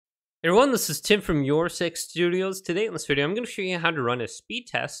Hey everyone, this is Tim from YourSixGaming. Today in this video, I'm going to show you how to run a speed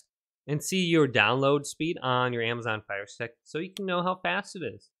test and see your download speed on your Amazon Firestick so you can know how fast it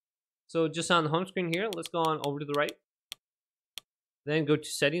is. So just on the home screen here, let's go on over to the right. Then go to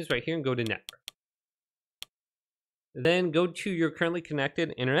settings right here and go to network. Then go to your currently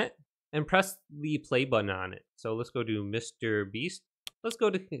connected internet and press the play button on it. So let's go to Mr. Beast. Let's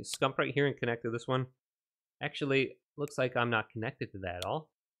go to Scump right here and connect to this one. Actually, looks like I'm not connected to that at all.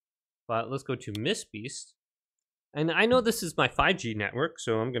 But let's go to Miss Beast. And I know this is my 5G network,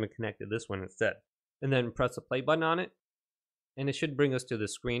 so I'm going to connect to this one instead. And then press the play button on it. And it should bring us to the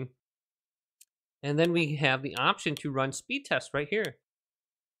screen. And then we have the option to run speed test right here.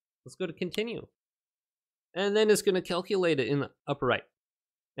 Let's go to continue. And then it's going to calculate it in the upper right.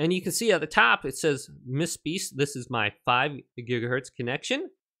 And you can see at the top it says Miss Beast, this is my 5 gigahertz connection.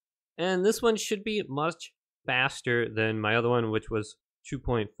 And this one should be much faster than my other one, which was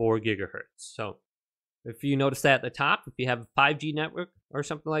 2.4 gigahertz. So if you notice that at the top, if you have a 5G network or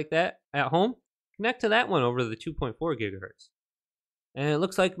something like that at home, connect to that one over the 2.4 gigahertz. And it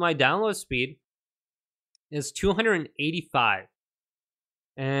looks like my download speed is 285.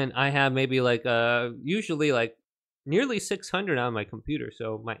 And I have maybe like usually like nearly 600 on my computer.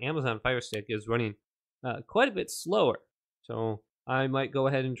 So my Amazon Fire Stick is running quite a bit slower. So I might go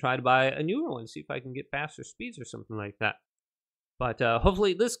ahead and try to buy a newer one, see if I can get faster speeds or something like that. But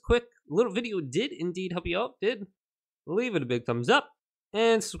hopefully this quick little video did indeed help you out. Leave it a big thumbs up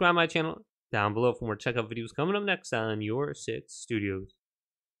and subscribe to my channel down below for more checkout videos coming up next on YourSixGaming.